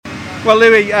Well,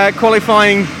 Louis,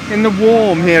 qualifying in the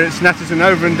warm here at Snetterton,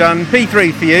 over and done.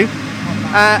 P3 for you.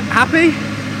 Happy?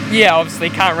 Yeah, obviously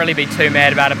can't really be too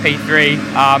mad about a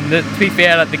P3. To be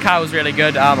fair, the car was really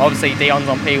good. Obviously Dion's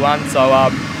on P1, so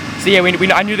yeah,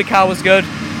 I knew the car was good.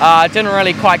 Didn't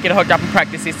really quite get hooked up in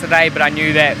practice yesterday, but I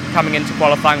knew that coming into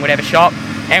qualifying we'd have a shot,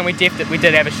 and we did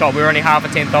have a shot. We were only half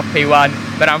a tenth off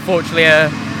P1, but unfortunately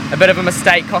a bit of a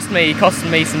mistake cost me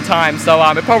some time. So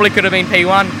it probably could have been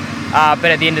P1.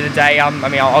 But at the end of the day,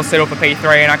 I'll settle for P3,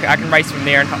 and I can race from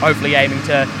there, and hopefully aiming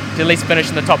to at least finish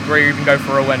in the top 3 or even go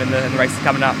for a win in the races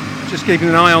coming up. Just keeping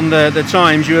an eye on the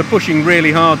times, you were pushing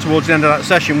really hard towards the end of that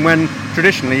session when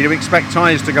traditionally you expect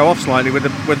tyres to go off slightly with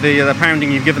the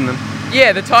pounding you've given them.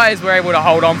 Yeah, the tyres were able to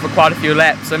hold on for quite a few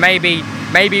laps, so maybe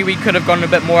we could have gotten a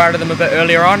bit more out of them a bit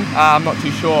earlier on. I'm not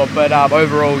too sure, but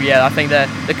overall, yeah, I think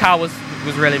the car was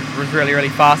really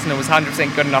fast, and it was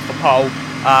 100% good enough for pole.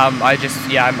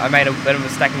 I made a bit of a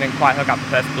mistake and didn't quite hook up the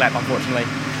perfect lap, unfortunately.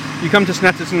 You come to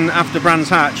Snetterton after Brands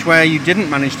Hatch, where you didn't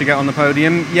manage to get on the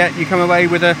podium, yet you come away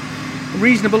with a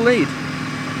reasonable lead.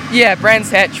 Yeah,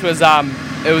 Brands Hatch was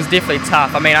it was definitely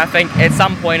tough. I think at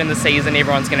some point in the season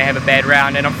everyone's going to have a bad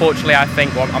round, and unfortunately I'm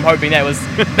hoping that was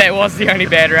the only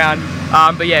bad round.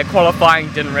 But yeah,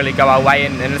 qualifying didn't really go our way,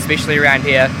 and especially around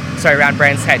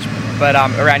Brands Hatch, but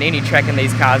around any track in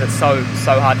these cars it's so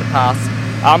hard to pass.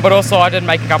 But also I did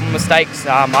make a couple of mistakes.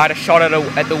 I had a shot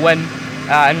at the win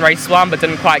in race 1, but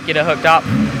didn't quite get it hooked up.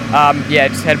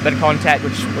 Just had a bit of contact,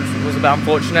 which was a bit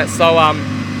unfortunate. So,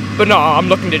 but no, I'm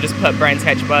looking to just put Brands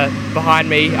Hatch behind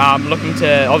me. Looking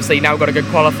to, obviously now we've got a good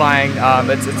qualifying.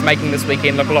 It's making this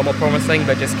weekend look a lot more promising,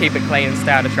 but just keep it clean and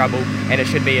stay out of trouble, and it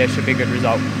should be a good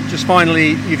result. Just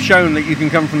finally, you've shown that you can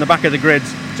come from the back of the grid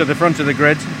to the front of the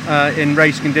grid in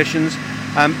race conditions.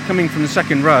 Coming from the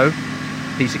second row,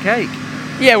 piece of cake.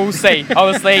 Yeah, we'll see.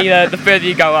 Obviously, the further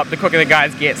you go up, the quicker the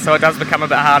guys get, so it does become a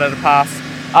bit harder to pass.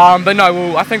 But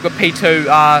no, I think we're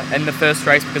P2 in the first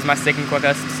race because my second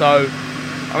quickest. So,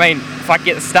 if I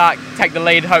get the start, take the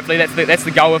lead, hopefully that's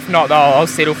the goal. If not, I'll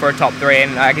settle for a top 3.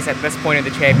 And I guess at this point in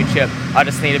the championship, I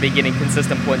just need to be getting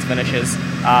consistent points finishes.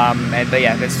 But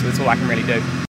yeah, that's all I can really do.